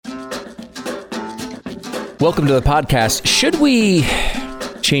Welcome to the podcast. Should we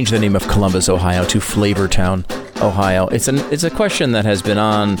change the name of Columbus, Ohio to Flavortown, Ohio? It's a question that has been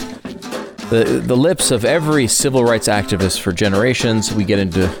on the lips of every civil rights activist for generations. We get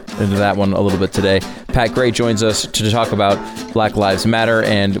into that one a little bit today. Pat Gray joins us to talk about Black Lives Matter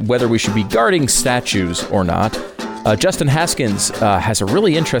and whether we should be guarding statues or not. Justin Haskins has a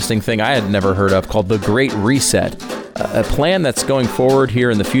really interesting thing I had never heard of called the Great Reset, a plan that's going forward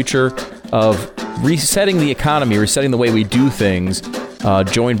here in the future of resetting the economy, resetting the way we do things,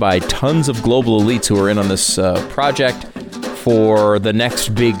 joined by tons of global elites who are in on this project for the next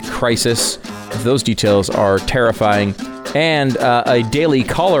big crisis. Those details are terrifying. And a Daily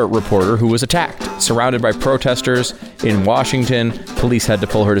Caller reporter who was attacked, surrounded by protesters in Washington. Police had to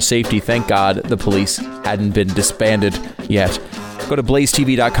pull her to safety. Thank God the police hadn't been disbanded yet. Go to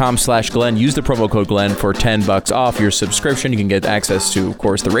blazetv.com/Glenn. Use the promo code Glenn for $10 off your subscription. You can get access to, of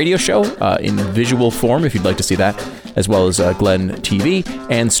course, the radio show in visual form if you'd like to see that, as well as Glenn TV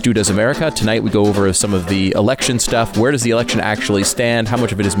and Stu Does America. Tonight we go over some of the election stuff. Where does the election actually stand? How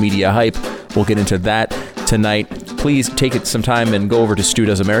much of it is media hype? We'll get into that tonight. Please take it some time and go over to Stu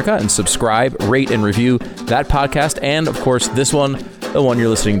Does America and subscribe, rate, and review that podcast. And, of course, this one, the one you're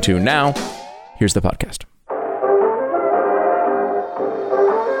listening to now. Here's the podcast.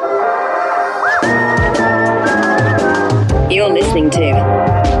 You're listening to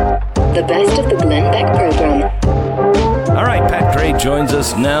the best of the Glenn Beck program. All right, Pat Gray joins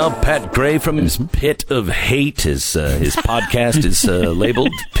us now. Pat Gray from his Pit of Hate. His podcast is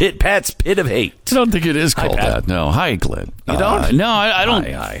labeled Pat's Pit of Hate. I don't think it is called Hi, that. No. Hi, Glenn. You don't? No, I don't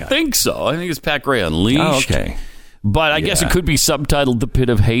Hi. think so. I think it's Pat Gray Unleashed. Oh, okay. But I guess it could be subtitled The Pit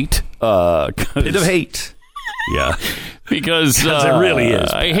of Hate. Pit of Hate. Yeah. Because it really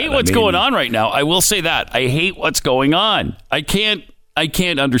is. I hate what's going on right now. I will say that. I hate what's going on. I can't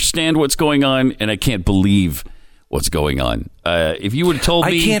understand what's going on, and I can't believe what's going on. If you would have told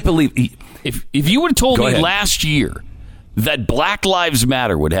me... I can't believe... If you would have told me ahead. last year that Black Lives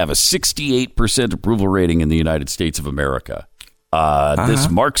Matter would have a 68% approval rating in the United States of America, this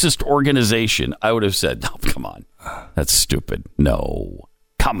Marxist organization, I would have said, no, come on. That's stupid. No.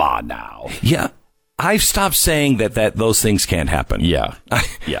 Come on now. Yeah. I've stopped saying that those things can't happen. Yeah.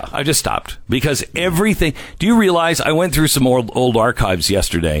 I just stopped because everything. Do you realize I went through some old archives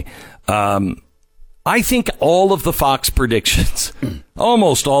yesterday? I think all of the Fox predictions,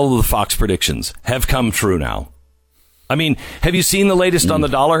 almost all of the Fox predictions have come true now. I mean, have you seen the latest on the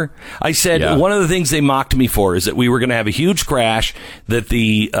dollar? I said one of the things they mocked me for is that we were going to have a huge crash, that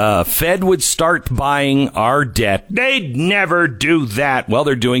the Fed would start buying our debt. They'd never do that. Well,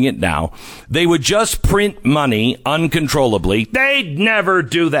 they're doing it now. They would just print money uncontrollably. They'd never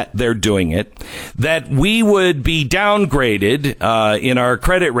do that. They're doing it. That we would be downgraded in our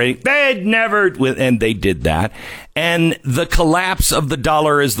credit rating. They'd never, and they did that. And the collapse of the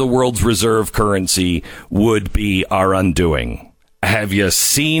dollar as the world's reserve currency would be our undoing. Have you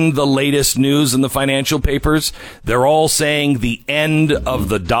seen the latest news in the financial papers? They're all saying the end of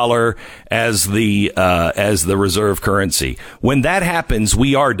the dollar as the reserve currency. When that happens,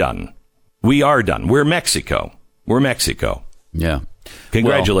 we are done. We are done. We're Mexico. Yeah.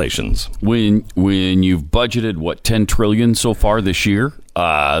 Congratulations. Well, when you've budgeted $10 trillion so far this year,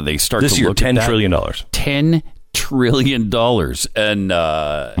 they start this to year, look at $10 trillion. $10 trillion,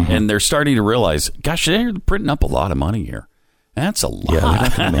 and they're starting to realize, gosh, they're printing up a lot of money here. That's a lot. Yeah, we're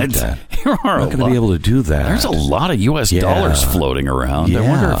not going to make that. We're not going to be able to do that. There's a lot of U.S. dollars floating around. Yeah. I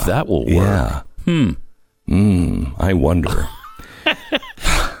wonder if that will work. Yeah. I wonder.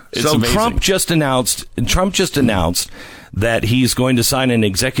 So amazing. Trump just announced that he's going to sign an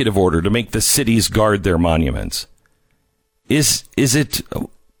executive order to make the cities guard their monuments. Is it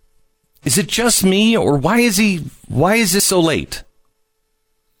just me, or why is this so late?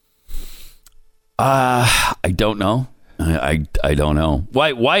 I don't know. I don't know.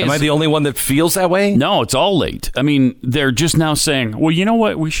 Why am I the only one that feels that way? No, it's all late. I mean, they're just now saying, well, you know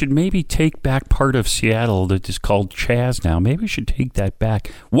what? We should maybe take back part of Seattle that is called Chaz now. Maybe we should take that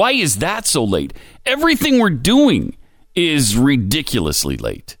back. Why is that so late? Everything we're doing is ridiculously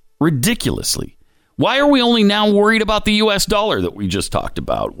late. Ridiculously. Why are we only now worried about the U.S. dollar that we just talked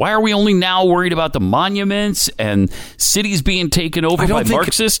about? Why are we only now worried about the monuments and cities being taken over by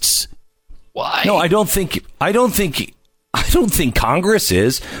Marxists? Why? No, I don't think Congress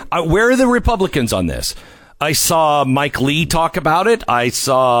is. Where are the Republicans on this? I saw Mike Lee talk about it. I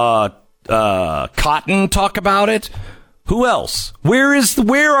saw Cotton talk about it. Who else? Where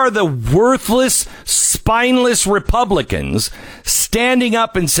are the worthless, spineless Republicans standing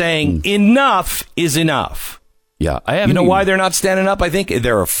up and saying enough is enough? Yeah, You know why they're not standing up? I think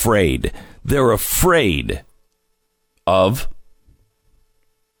they're afraid. They're afraid Of?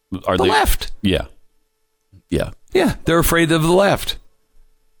 Are the left. Yeah. Yeah, they're afraid of the left.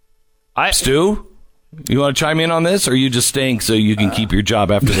 Stu, you want to chime in on this, or are you just staying so you can keep your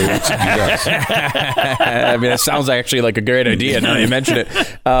job after they execute us? I mean, it sounds actually like a great idea now that you mention it.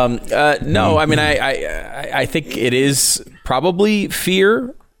 No, I mean, I think it is probably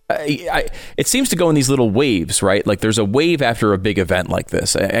fear. It seems to go in these little waves, right? Like there's a wave after a big event like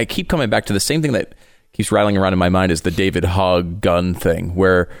this. I keep coming back to the same thing that keeps rattling around in my mind is the David Hogg gun thing,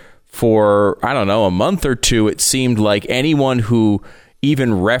 where for, I don't know, a month or two, it seemed like anyone who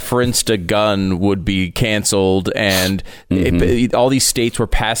even referenced a gun would be canceled, and all these states were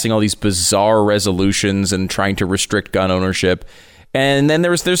passing all these bizarre resolutions and trying to restrict gun ownership. And then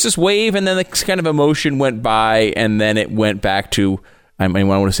there's this wave, and then this kind of emotion went by, and then it went back to, I mean,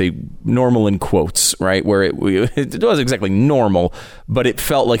 I want to say normal in quotes, right? Where it wasn't exactly normal, but it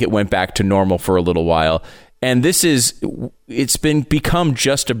felt like it went back to normal for a little while. And it's become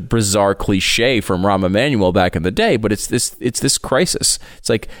just a bizarre cliche from Rahm Emanuel back in the day, but it's this crisis. It's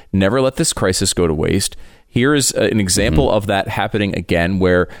like, never let this crisis go to waste. Here is an example of that happening again,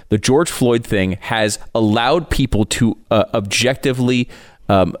 where the George Floyd thing has allowed people to objectively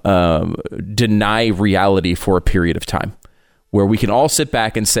deny reality for a period of time, where we can all sit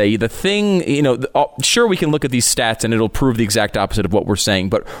back and say the thing, sure, we can look at these stats and it'll prove the exact opposite of what we're saying,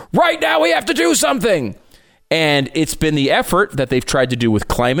 but right now we have to do something. And it's been the effort that they've tried to do with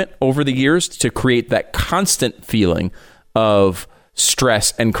climate over the years to create that constant feeling of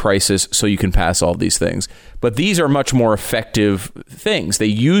stress and crisis so you can pass all these things. But these are much more effective things. They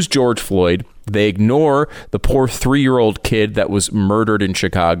use George Floyd. They ignore the poor 3-year-old kid that was murdered in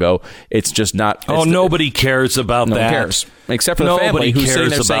Chicago. It's just not... nobody cares about that. No one cares. Except for the family who's sitting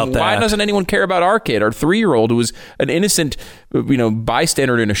there saying, why doesn't anyone care about our kid? Our 3-year-old who was an innocent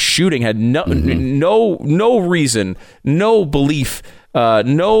bystander in a shooting, had no reason, no belief,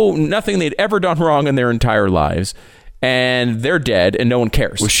 nothing they'd ever done wrong in their entire lives. And they're dead, and no one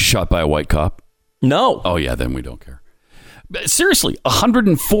cares. Was she shot by a white cop? No. Oh, yeah, then we don't care. But seriously,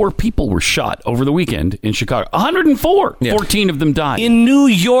 104 people were shot over the weekend in Chicago. 104. Yeah. 14 of them died. In New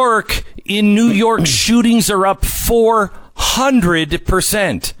York, shootings are up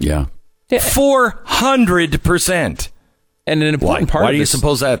 400%. Yeah. 400%. And an important part why of do you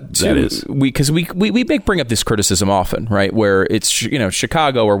suppose that is? Because we bring up this criticism often, right? Where it's,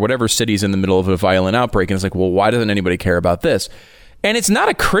 Chicago or whatever city's in the middle of a violent outbreak, and it's like, well, why doesn't anybody care about this? And it's not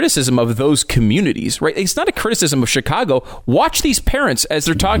a criticism of those communities, right? It's not a criticism of Chicago. Watch these parents as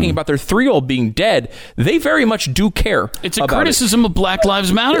they're talking about their 3-year-old being dead. They very much do care. It's a criticism of Black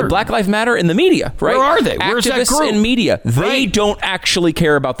Lives Matter. Black Lives Matter in the media, right? Where are they? Where's that group? Activists in media. They don't actually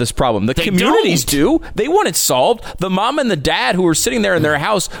care about this problem. The communities do. They want it solved. The mom and the dad who are sitting there in their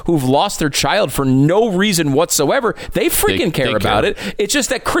house who've lost their child for no reason whatsoever, they freaking care about it. It's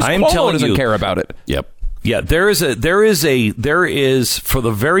just that Chris Cuomo doesn't care about it. Yep. Yeah, there is for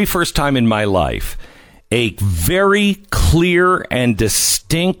the very first time in my life a very clear and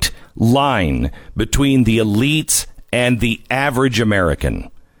distinct line between the elites and the average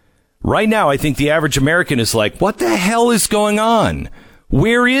American. Right now, I think the average American is like, what the hell is going on?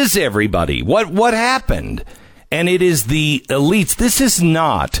 Where is everybody? What happened? And it is the elites. This is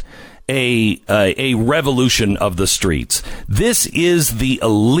not a revolution of the streets. This is the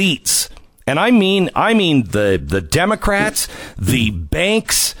elites. And I mean the Democrats, the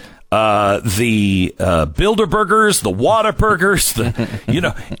banks, the Bilderbergers, the Whataburgers,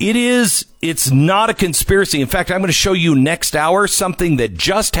 it's not a conspiracy. In fact, I'm going to show you next hour something that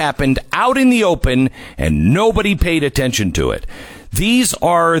just happened out in the open and nobody paid attention to it. These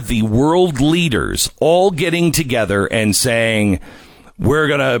are the world leaders all getting together and saying, We're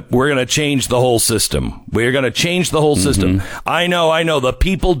gonna change the whole system. We're gonna change the whole system. I know. The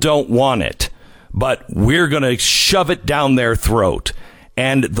people don't want it, but we're gonna shove it down their throat.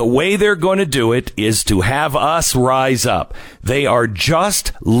 And the way they're going to do it is to have us rise up. They are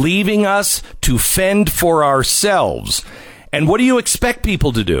just leaving us to fend for ourselves. And what do you expect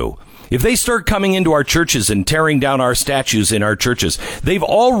people to do? If they start coming into our churches and tearing down our statues in our churches, they've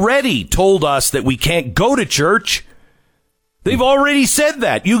already told us that we can't go to church. They've already said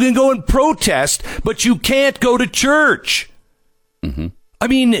that. You can go and protest, but you can't go to church. I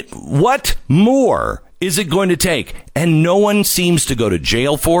mean, what more is it going to take? And no one seems to go to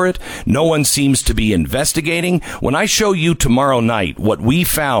jail for it. No one seems to be investigating. When I show you tomorrow night what we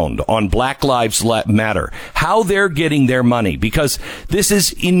found on Black Lives Matter, how they're getting their money, because this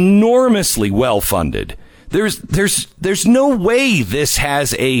is enormously well funded. There's no way this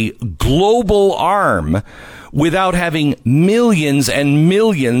has a global arm without having millions and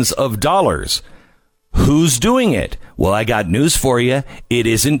millions of dollars. Who's doing it? Well, I got news for you. It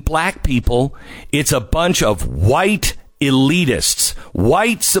isn't black people. It's a bunch of white elitists,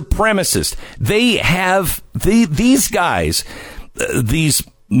 white supremacists. They have these guys, these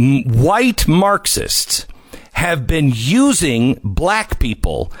white Marxists, have been using black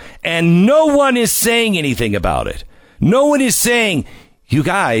people, and no one is saying anything about it. No one is saying, you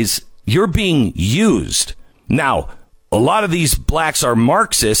guys, you're being used. Now, a lot of these blacks are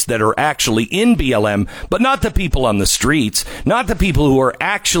Marxists that are actually in BLM, but not the people on the streets, not the people who are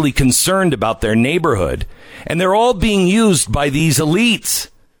actually concerned about their neighborhood. And they're all being used by these elites.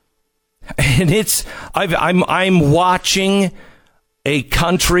 And I'm watching a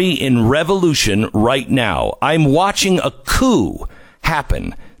country in revolution right now. I'm watching a coup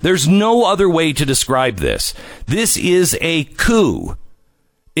happen. There's no other way to describe this. This is a coup.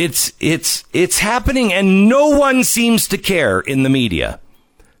 It's happening, and no one seems to care in the media.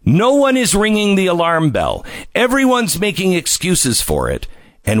 No one is ringing the alarm bell. Everyone's making excuses for it,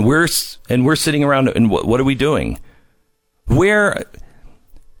 and we're sitting around, and what are we doing?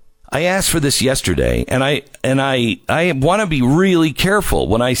 I asked for this yesterday, and I want to be really careful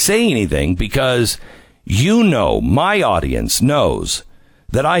when I say anything, because my audience knows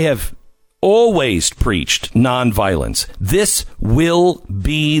that I have always preached nonviolence. This will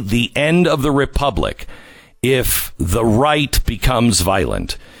be the end of the republic if the right becomes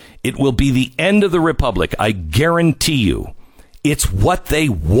violent. It will be the end of the republic. I guarantee you. It's what they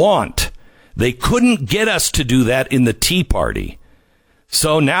want. They couldn't get us to do that in the Tea Party.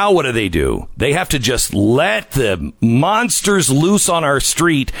 So now what do? They have to just let the monsters loose on our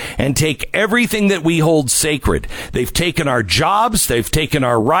street and take everything that we hold sacred. They've taken our jobs. They've taken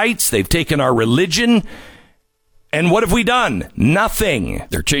our rights. They've taken our religion. And what have we done? Nothing.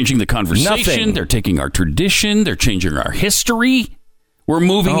 They're changing the conversation. Nothing. They're taking our tradition. They're changing our history. We're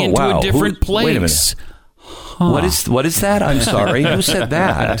moving into a different place. Wait a minute. What is that? I'm sorry. Who said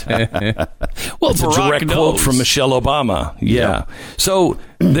that? Well, it's a direct quote from Michelle Obama. Yeah. So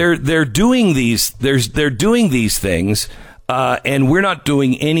they're doing these. They're doing these things, and we're not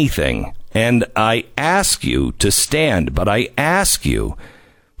doing anything. And I ask you to stand, but I ask you.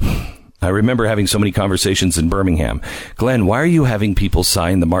 I remember having so many conversations in Birmingham. Glenn, why are you having people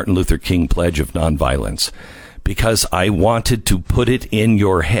sign the Martin Luther King Pledge of Nonviolence? Because I wanted to put it in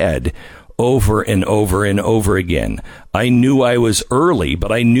your head over and over and over again. I knew I was early,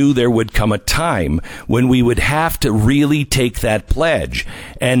 but I knew there would come a time when we would have to really take that pledge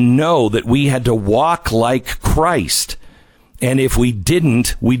and know that we had to walk like Christ. And if we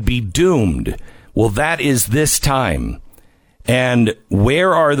didn't, we'd be doomed. Well, that is this time. And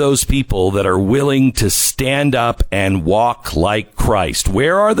where are those people that are willing to stand up and walk like Christ?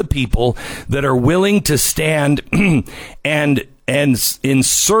 Where are the people that are willing to stand and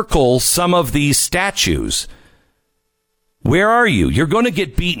encircle some of these statues? Where are you? You're going to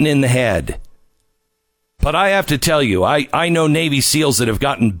get beaten in the head. But I have to tell you, I know Navy SEALs that have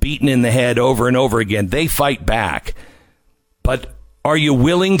gotten beaten in the head over and over again. They fight back. But are you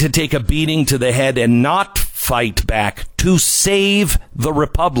willing to take a beating to the head and not fight back to save the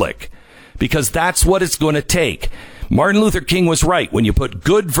republic? Because that's what it's going to take. Martin Luther King was right. When you put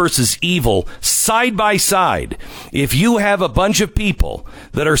good versus evil side by side, if you have a bunch of people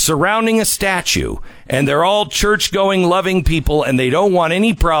that are surrounding a statue and they're all church-going, loving people and they don't want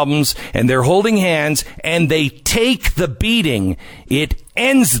any problems and they're holding hands and they take the beating, it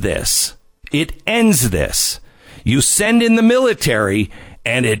ends this. It ends this. You send in the military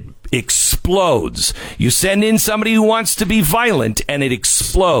and it explodes. You send in somebody who wants to be violent and it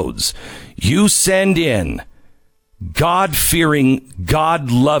explodes. You send in God-fearing,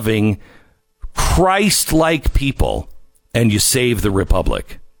 God-loving, Christ-like people, and you save the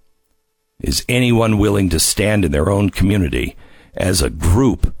republic. Is anyone willing to stand in their own community as a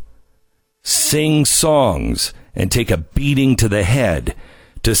group, sing songs, and take a beating to the head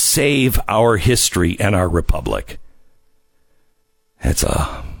to save our history and our republic? That's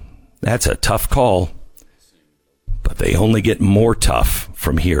a tough call, but they only get more tough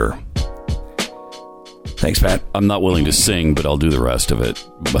from here. Thanks, Pat. I'm not willing to sing, but I'll do the rest of it.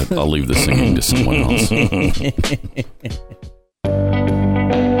 But I'll leave the singing to someone else.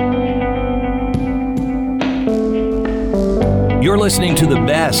 You're listening to the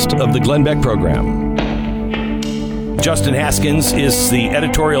best of the Glenn Beck program. Justin Haskins is the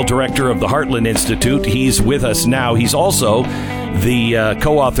editorial director of the Heartland Institute. He's with us now. He's also the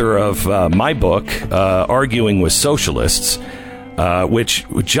co-author of my book, Arguing with Socialists, which,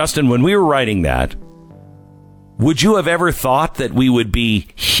 Justin, when we were writing that, would you have ever thought that we would be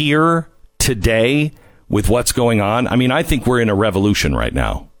here today with what's going on? I mean, I think we're in a revolution right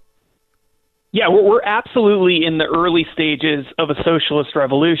now. Yeah, we're absolutely in the early stages of a socialist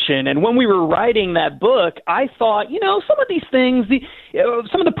revolution. And when we were writing that book, I thought, some of these things,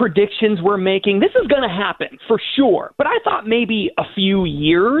 some of the predictions we're making, this is going to happen for sure. But I thought maybe a few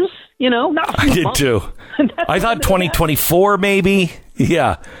years, not a few months. I did too. I thought 2024 maybe.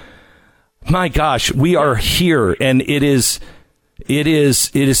 Yeah. My gosh, we are here, and it is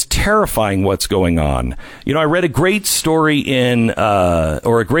terrifying what's going on. I read a great story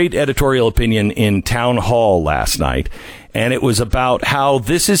or a great editorial opinion in Town Hall last night, and it was about how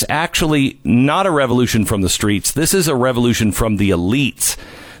this is actually not a revolution from the streets. This is a revolution from the elites.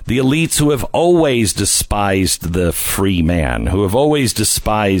 The elites who have always despised the free man, who have always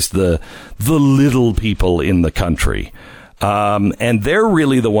despised the little people in the country. And they're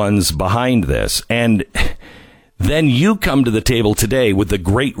really the ones behind this. And then you come to the table today with the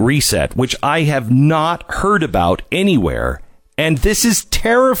Great Reset, which I have not heard about anywhere. And this is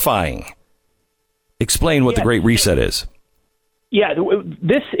terrifying. Explain what the Great Reset is. Yeah,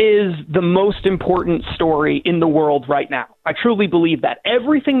 this is the most important story in the world right now. I truly believe that.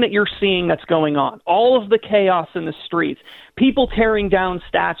 Everything that you're seeing that's going on, all of the chaos in the streets, people tearing down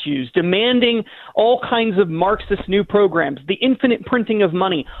statues, demanding all kinds of Marxist new programs, the infinite printing of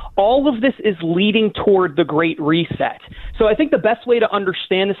money, all of this is leading toward the Great Reset. So I think the best way to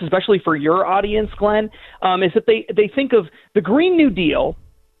understand this, especially for your audience, Glenn, is that they think of the Green New Deal,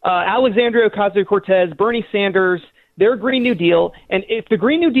 Alexandria Ocasio-Cortez, Bernie Sanders, their Green New Deal, and if the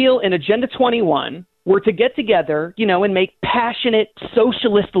Green New Deal and Agenda 21 were to get together, and make passionate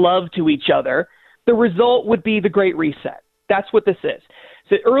socialist love to each other, the result would be the Great Reset. That's what this is.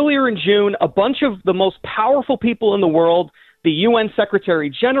 So earlier in June, a bunch of the most powerful people in the world, the UN Secretary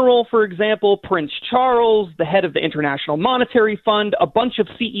General, for example, Prince Charles, the head of the International Monetary Fund, a bunch of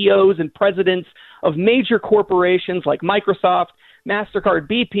CEOs and presidents of major corporations like Microsoft, MasterCard,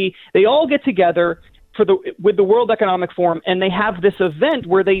 BP, they all get together with the World Economic Forum, and they have this event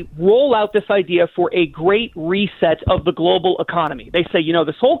where they roll out this idea for a great reset of the global economy. They say,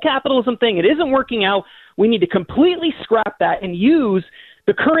 this whole capitalism thing, it isn't working out. We need to completely scrap that and use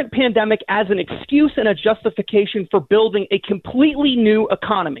the current pandemic as an excuse and a justification for building a completely new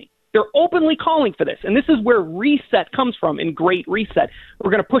economy. They're openly calling for this, and this is where reset comes from in Great Reset.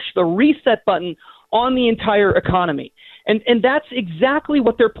 We're going to push the reset button on the entire economy. And that's exactly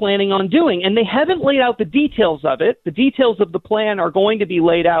what they're planning on doing. And they haven't laid out the details of it. The details of the plan are going to be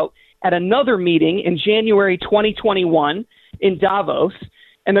laid out at another meeting in January 2021 in Davos.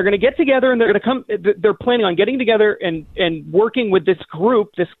 And they're going to get together, and they're planning on getting together and working with this group,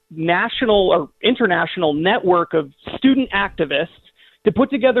 this national or international network of student activists to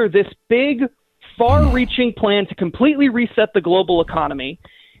put together this big, far-reaching plan to completely reset the global economy.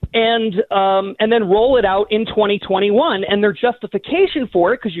 And then roll it out in 2021. And their justification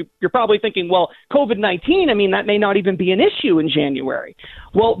for it, because you're probably thinking, well, COVID-19, that may not even be an issue in January.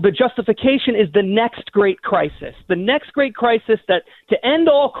 Well, the justification is the next great crisis. The next great crisis that, to end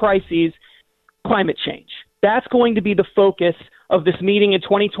all crises, climate change. That's going to be the focus of this meeting in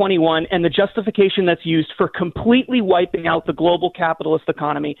 2021 and the justification that's used for completely wiping out the global capitalist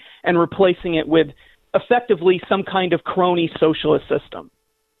economy and replacing it with effectively some kind of crony socialist system.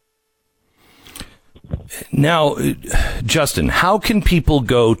 Now, Justin, how can people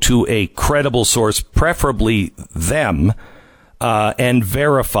go to a credible source, preferably them, and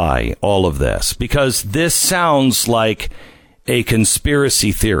verify all of this? Because this sounds like a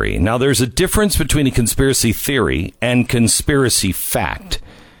conspiracy theory. Now, there's a difference between a conspiracy theory and conspiracy fact.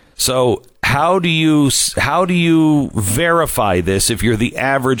 So how do you verify this if you're the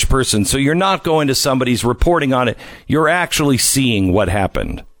average person? So you're not going to somebody's reporting on it. You're actually seeing what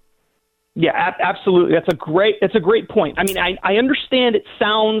happened. Yeah, absolutely. That's a great point. I understand it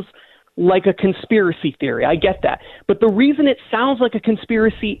sounds like a conspiracy theory. I get that. But the reason it sounds like a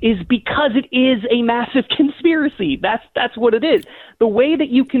conspiracy is because it is a massive conspiracy. That's what it is. The way that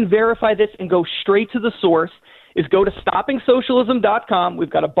you can verify this and go straight to the source is go to stoppingsocialism.com. We've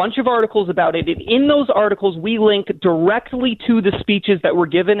got a bunch of articles about it. And in those articles, we link directly to the speeches that were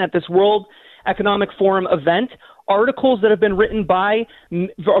given at this World Economic Forum event, articles that have been written by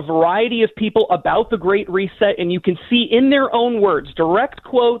a variety of people about the Great Reset, and you can see in their own words, direct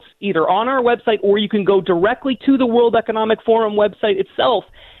quotes, either on our website or you can go directly to the World Economic Forum website itself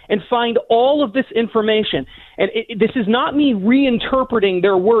and find all of this information. And this is not me reinterpreting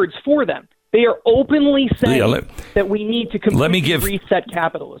their words for them. They are openly saying that we need to completely reset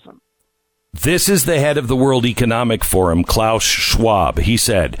capitalism. This is the head of the World Economic Forum, Klaus Schwab. He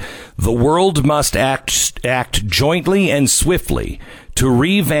said, the world must act jointly and swiftly to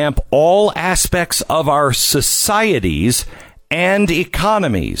revamp all aspects of our societies and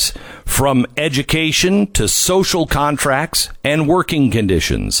economies, from education to social contracts and working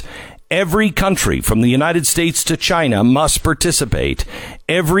conditions. Every country, from the United States to China, must participate.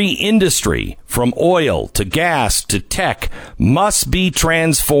 Every industry, from oil to gas to tech, must be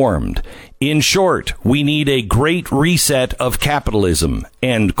transformed. In short, we need a great reset of capitalism.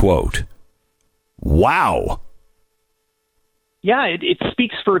 End quote. Wow. Yeah, it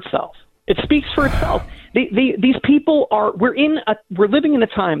speaks for itself. It speaks for itself. These people we're living in a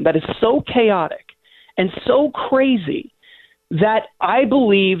time that is so chaotic and so crazy that I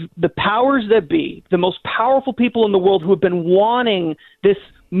believe the powers that be, the most powerful people in the world who have been wanting this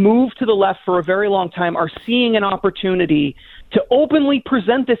move to the left for a very long time, are seeing an opportunity to openly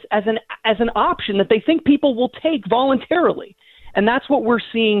present this as an option that they think people will take voluntarily. And that's what we're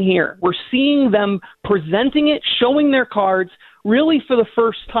seeing here. We're seeing them presenting it, showing their cards, really for the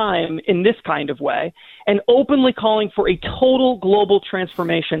first time in this kind of way, and openly calling for a total global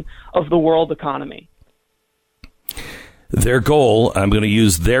transformation of the world economy. Their goal, I'm going to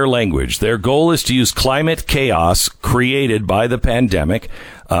use their language, their goal is to use climate chaos created by the pandemic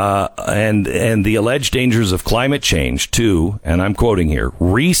and the alleged dangers of climate change to, and I'm quoting here,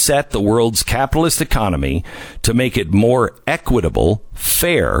 reset the world's capitalist economy to make it more equitable,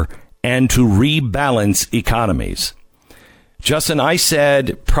 fair, and to rebalance economies. Justin, I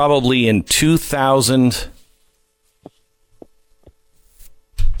said probably in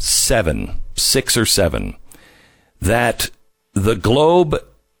 2007, 6 or 7, that the globe,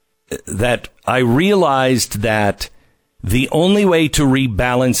 that I realized that the only way to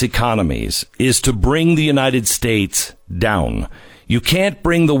rebalance economies is to bring the United States down. You can't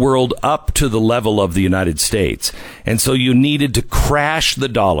bring the world up to the level of the United States. And so you needed to crash the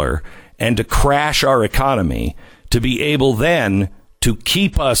dollar and to crash our economy to be able then to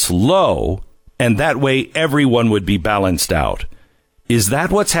keep us low, and that way everyone would be balanced out. Is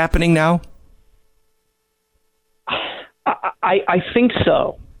that what's happening now? I think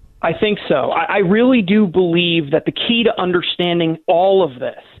so. I think so. I really do believe that the key to understanding all of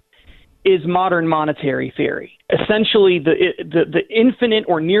this is modern monetary theory. Essentially, the infinite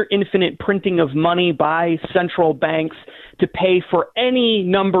or near infinite printing of money by central banks to pay for any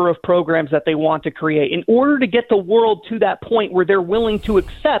number of programs that they want to create. In order to get the world to that point where they're willing to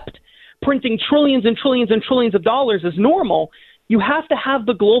accept printing trillions and trillions and trillions of dollars as normal, you have to have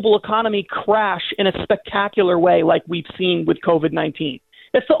the global economy crash in a spectacular way like we've seen with COVID-19.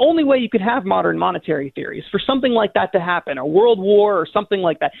 That's the only way you could have modern monetary theories, for something like that to happen, a world war or something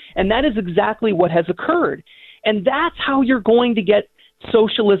like that. And that is exactly what has occurred. And that's how you're going to get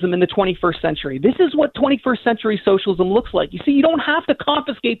socialism in the 21st century. This is what 21st century socialism looks like. You see, you don't have to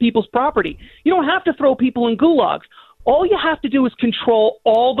confiscate people's property. You don't have to throw people in gulags. All you have to do is control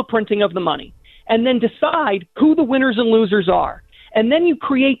all the printing of the money and then decide who the winners and losers are. And then you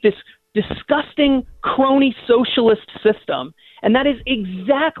create this disgusting crony socialist system. And that is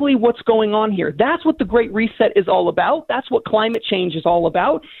exactly what's going on here. That's what the Great Reset is all about. That's what climate change is all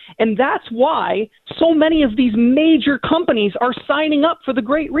about. And that's why so many of these major companies are signing up for the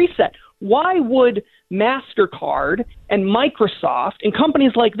Great Reset. Why would MasterCard and Microsoft and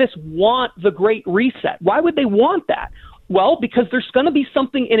companies like this want the Great Reset? Why would they want that? Well, because there's going to be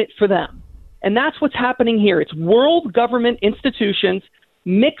something in it for them. And that's what's happening here. It's world government institutions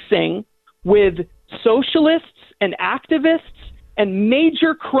mixing with socialists and activists and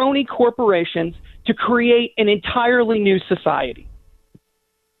major crony corporations to create an entirely new society.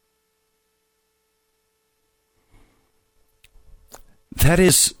 That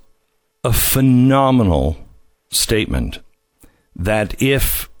is a phenomenal statement. That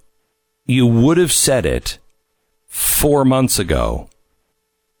if you would have said it 4 months ago,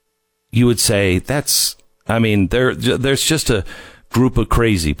 you would say, there's just a group of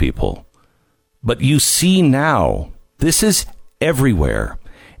crazy people. But you see now, this is everywhere.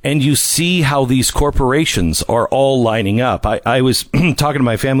 And you see how these corporations are all lining up. I was talking to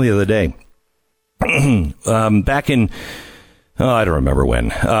my family the other day, back in, I don't remember when,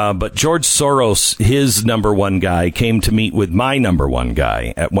 but George Soros, his number one guy, came to meet with my number one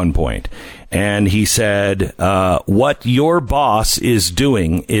guy at one point. And he said, what your boss is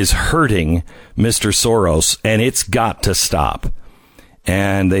doing is hurting Mr. Soros, and it's got to stop.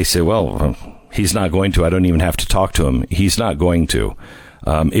 And they said, well, he's not going to. I don't even have to talk to him. He's not going to.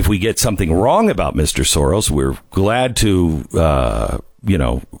 If we get something wrong about Mr. Soros, we're glad to,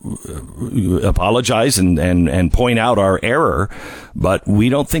 apologize and point out our error. But we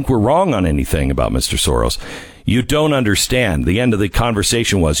don't think we're wrong on anything about Mr. Soros. You don't understand. The end of the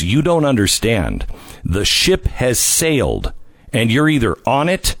conversation was, you don't understand. The ship has sailed, and you're either on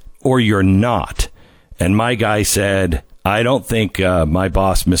it or you're not. And my guy said, I don't think my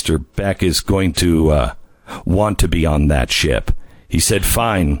boss, Mr. Beck, is going to want to be on that ship. He said,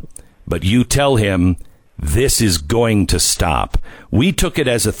 fine, but you tell him this is going to stop. We took it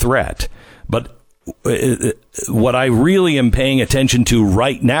as a threat, but what I really am paying attention to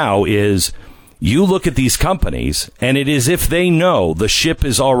right now is you look at these companies, and it is if they know the ship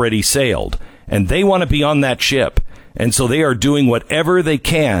is already sailed, and they want to be on that ship. And so they are doing whatever they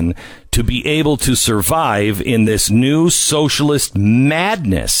can to be able to survive in this new socialist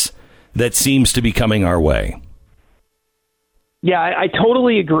madness that seems to be coming our way. Yeah, I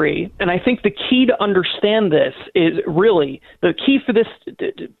totally agree. And I think the key to understand this is really the key for this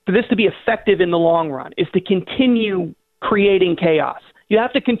to be effective in the long run is to continue creating chaos. You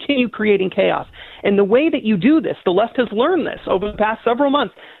have to continue creating chaos. And the way that you do this, the left has learned this over the past several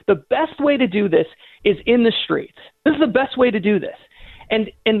months, the best way to do this is in the streets. This is the best way to do this.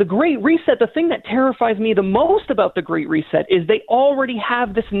 And the Great Reset, the thing that terrifies me the most about the Great Reset is they already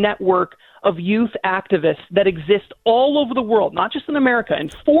have this network of youth activists that exist all over the world, not just in America, in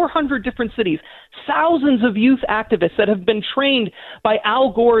 400 different cities, thousands of youth activists that have been trained by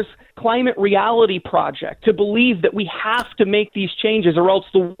Al Gore's Climate Reality Project to believe that we have to make these changes or else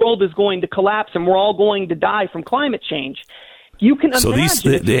the world is going to collapse and we're all going to die from climate change. You can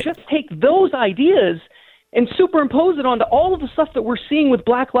imagine if you just take those ideas and superimpose it onto all of the stuff that we're seeing with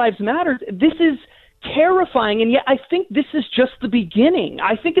Black Lives Matter. This is terrifying, and yet I think this is just the beginning.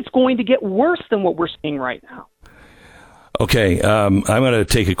 I think it's going to get worse than what we're seeing right now. Okay, I'm going to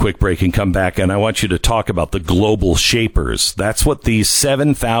take a quick break and come back, and I want you to talk about the global shapers. That's what these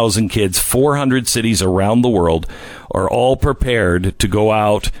 7,000 kids, 400 cities around the world, are all prepared to go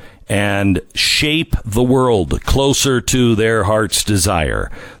out and shape the world closer to their heart's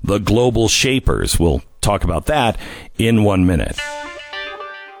desire. The global shapers. We'll talk about that in 1 minute.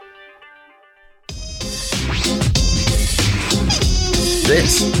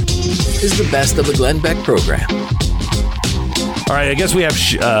 This is the Best of the Glenn Beck program. All right, I guess we have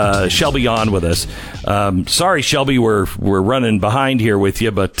Shelby on with us. Sorry, Shelby, we're running behind here with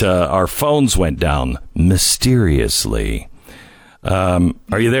you, but our phones went down mysteriously.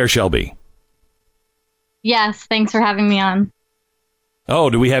 Are you there, Shelby? Yes, thanks for having me on. Oh,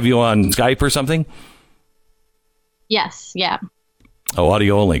 do we have you on Skype or something? Yes, yeah. Oh,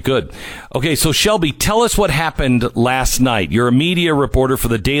 audio only. Good. Okay, so Shelby, tell us what happened last night. You're a media reporter for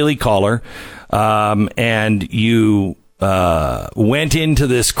the Daily Caller, and you went into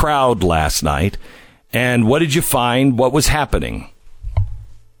this crowd last night. And what did you find? What was happening?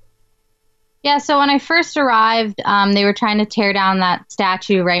 Yeah, so when I first arrived, they were trying to tear down that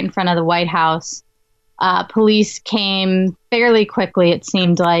statue right in front of the White House. Police came fairly quickly, it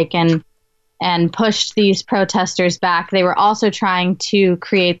seemed like, and pushed these protesters back. They were also trying to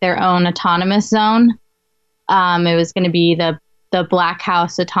create their own autonomous zone. It was going to be the Black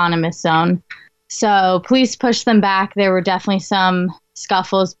House Autonomous Zone. So police pushed them back. There were definitely some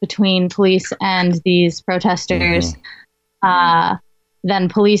scuffles between police and these protesters. Then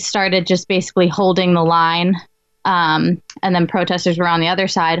police started just basically holding the line. And then protesters were on the other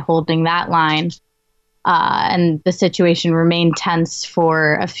side holding that line. And the situation remained tense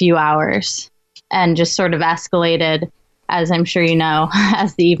for a few hours and just sort of escalated, as I'm sure you know,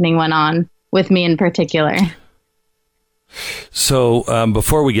 as the evening went on, with me in particular. So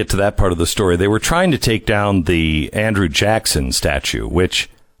before we get to that part of the story, they were trying to take down the Andrew Jackson statue, which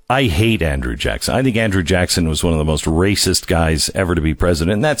I hate Andrew Jackson. I think Andrew Jackson was one of the most racist guys ever to be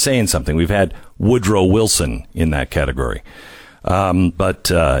president. And that's saying something. We've had Woodrow Wilson in that category.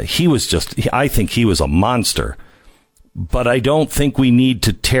 But he was I think he was a monster. But I don't think we need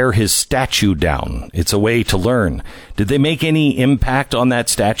to tear his statue down. It's a way to learn. Did they make any impact on that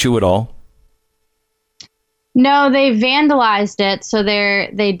statue at all? No, they vandalized it. So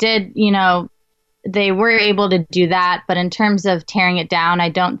they did, they were able to do that. But in terms of tearing it down, I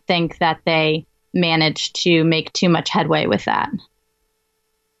don't think that they managed to make too much headway with that.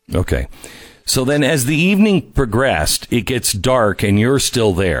 Okay. So then as the evening progressed, it gets dark and you're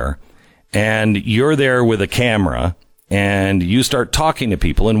still there. And you're there with a camera. And you start talking to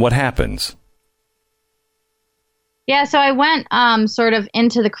people, and what happens? Yeah, so I went sort of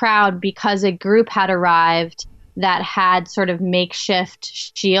into the crowd because a group had arrived that had sort of makeshift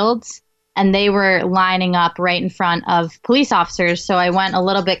shields, and they were lining up right in front of police officers. So I went a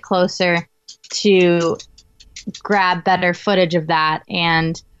little bit closer to grab better footage of that,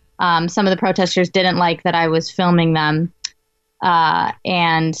 and some of the protesters didn't like that I was filming them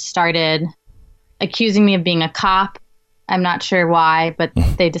and started accusing me of being a cop. I'm not sure why, but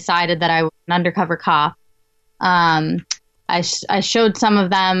they decided that I was an undercover cop. I showed some of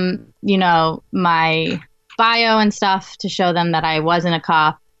them, my bio and stuff to show them that I wasn't a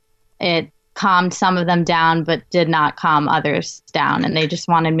cop. It calmed some of them down, but did not calm others down, and they just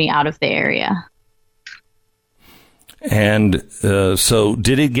wanted me out of the area. And so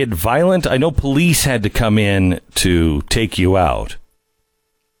did it get violent? I know police had to come in to take you out.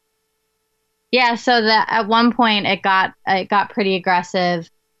 Yeah, so at one point it got pretty aggressive.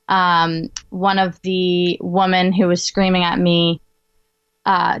 One of the women who was screaming at me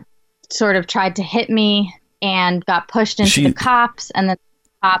sort of tried to hit me and got pushed into the cops, and then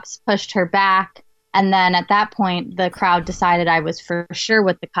the cops pushed her back. And then at that point, the crowd decided I was for sure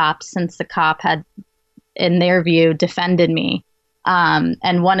with the cops, since the cop had, in their view, defended me.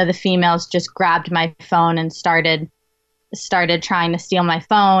 And one of the females just grabbed my phone and started trying to steal my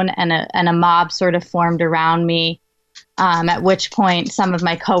phone, and a mob sort of formed around me. At which point, some of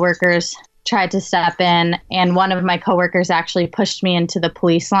my coworkers tried to step in, and one of my coworkers actually pushed me into the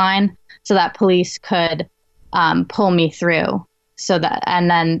police line so that police could pull me through.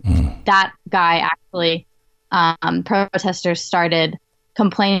 And then that guy actually, protesters started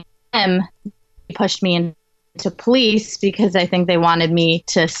complaining to him. He pushed me into police because I think they wanted me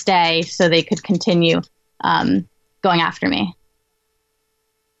to stay so they could continue going after me.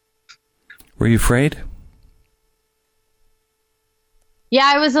 Were you afraid?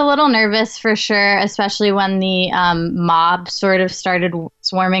 Yeah, I was a little nervous for sure, especially when the mob sort of started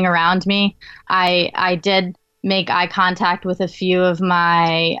swarming around me. I did make eye contact with a few of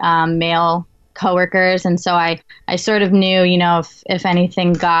my male coworkers, and so I sort of knew, if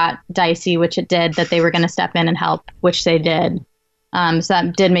anything got dicey, which it did, that they were going to step in and help, which they did. So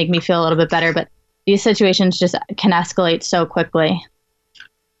that did make me feel a little bit better, but these situations just can escalate so quickly.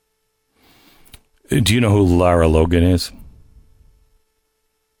 Do you know who Lara Logan is?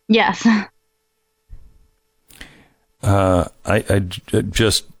 Yes. I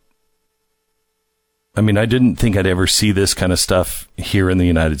didn't think I'd ever see this kind of stuff here in the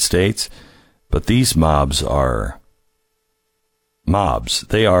United States, but these mobs are mobs.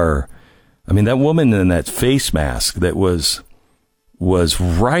 They are, that woman in that face mask that was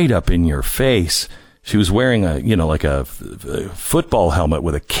right up in your face. She was wearing like a football helmet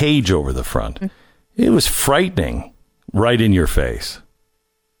with a cage over the front. It was frightening, right in your face.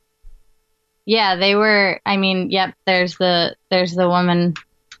 Yeah, they were. Yep. There's the woman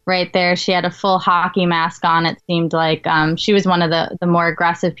right there. She had a full hockey mask on. It seemed like she was one of the more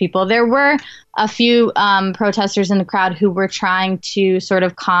aggressive people. There were a few protesters in the crowd who were trying to sort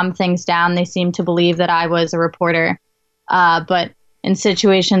of calm things down. They seemed to believe that I was a reporter. But in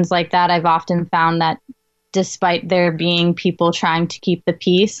situations like that, I've often found that despite there being people trying to keep the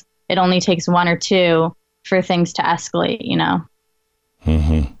peace, it only takes one or two for things to escalate,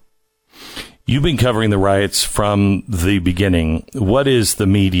 Mm-hmm. You've been covering the riots from the beginning. What is the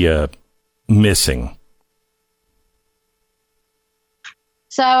media missing?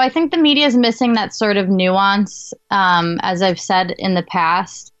 So I think the media is missing that sort of nuance. As I've said in the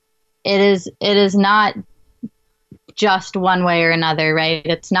past, it is not just one way or another, right?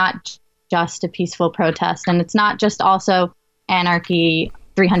 It's not just a peaceful protest, and it's not just also anarchy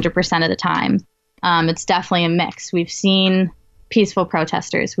 300% of the time. It's definitely a mix. We've seen peaceful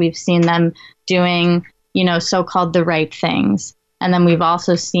protesters. We've seen them doing, so-called the right things. And then we've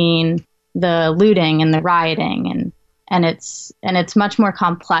also seen the looting and the rioting, and it's much more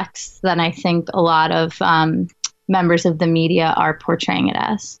complex than I think a lot of members of the media are portraying it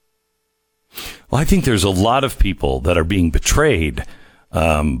as. Well, I think there's a lot of people that are being betrayed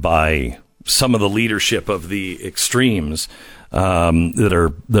by some of the leadership of the extremes that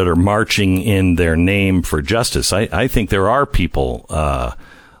are marching in their name for justice. I think there are people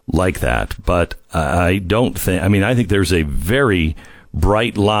like that, but I don't think. I think there's a very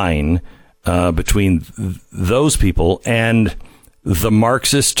bright line between those people and the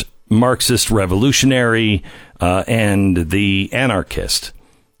Marxist revolutionary and the anarchist.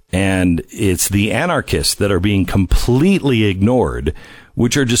 And it's the anarchists that are being completely ignored,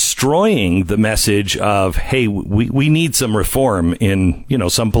 which are destroying the message of, hey, we need some reform in,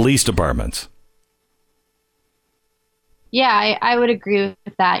 some police departments. Yeah, I would agree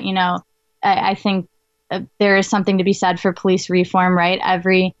with that. I think there is something to be said for police reform, right?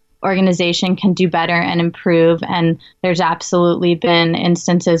 Every organization can do better and improve. And there's absolutely been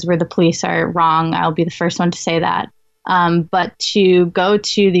instances where the police are wrong. I'll be the first one to say that. But to go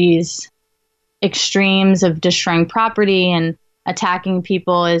to these extremes of destroying property and attacking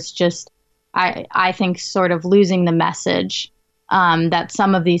people is just, I think, sort of losing the message that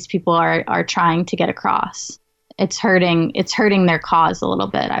some of these people are trying to get across. It's hurting their cause a little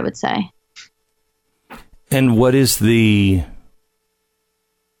bit, I would say. And what is the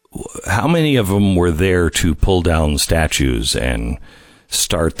how many of them were there to pull down statues and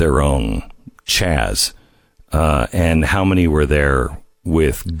start their own Chaz? And how many were there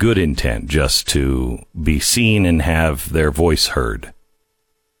with good intent just to be seen and have their voice heard?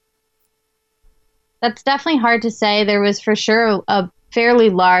 That's definitely hard to say. There was for sure a fairly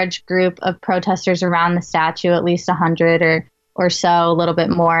large group of protesters around the statue, at least 100 or so, a little bit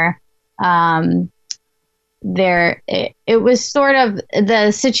more. It was sort of,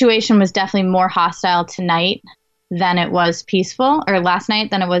 the situation was definitely more hostile tonight than it was peaceful, or last night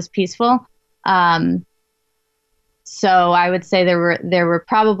than it was peaceful. So I would say there were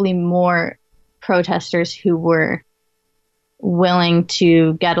probably more protesters who were willing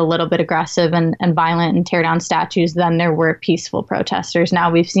to get a little bit aggressive and violent and tear down statues than there were peaceful protesters. Now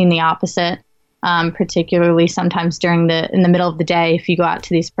we've seen the opposite, particularly sometimes in the middle of the day. If you go out to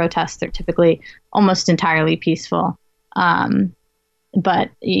these protests, they're typically almost entirely peaceful. But,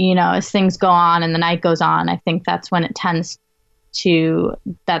 as things go on and the night goes on, I think that's when it tends to,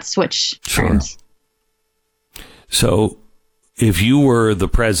 that switch turns. Sure. So if you were the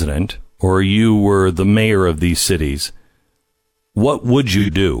president or you were the mayor of these cities, what would you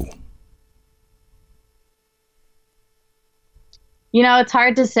do? It's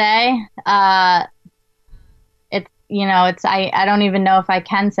hard to say. I don't even know if I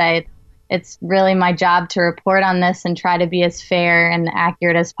can say. It's really my job to report on this and try to be as fair and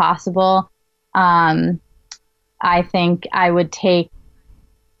accurate as possible. I think I would take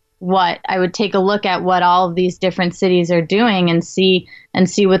a look at what all of these different cities are doing and see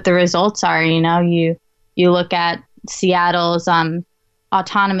what the results are. You look at Seattle's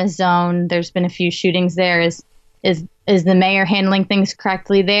autonomous zone. There's been a few shootings there. Is the mayor handling things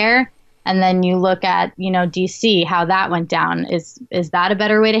correctly there? And then you look at DC, how that went down. Is that a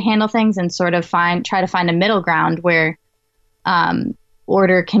better way to handle things, and sort of try to find a middle ground where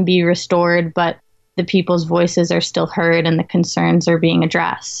order can be restored, but the people's voices are still heard and the concerns are being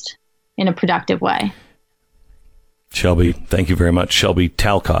addressed in a productive way. Shelby, thank you very much. Shelby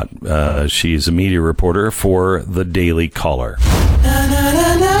Talcott. She's a media reporter for the Daily Caller.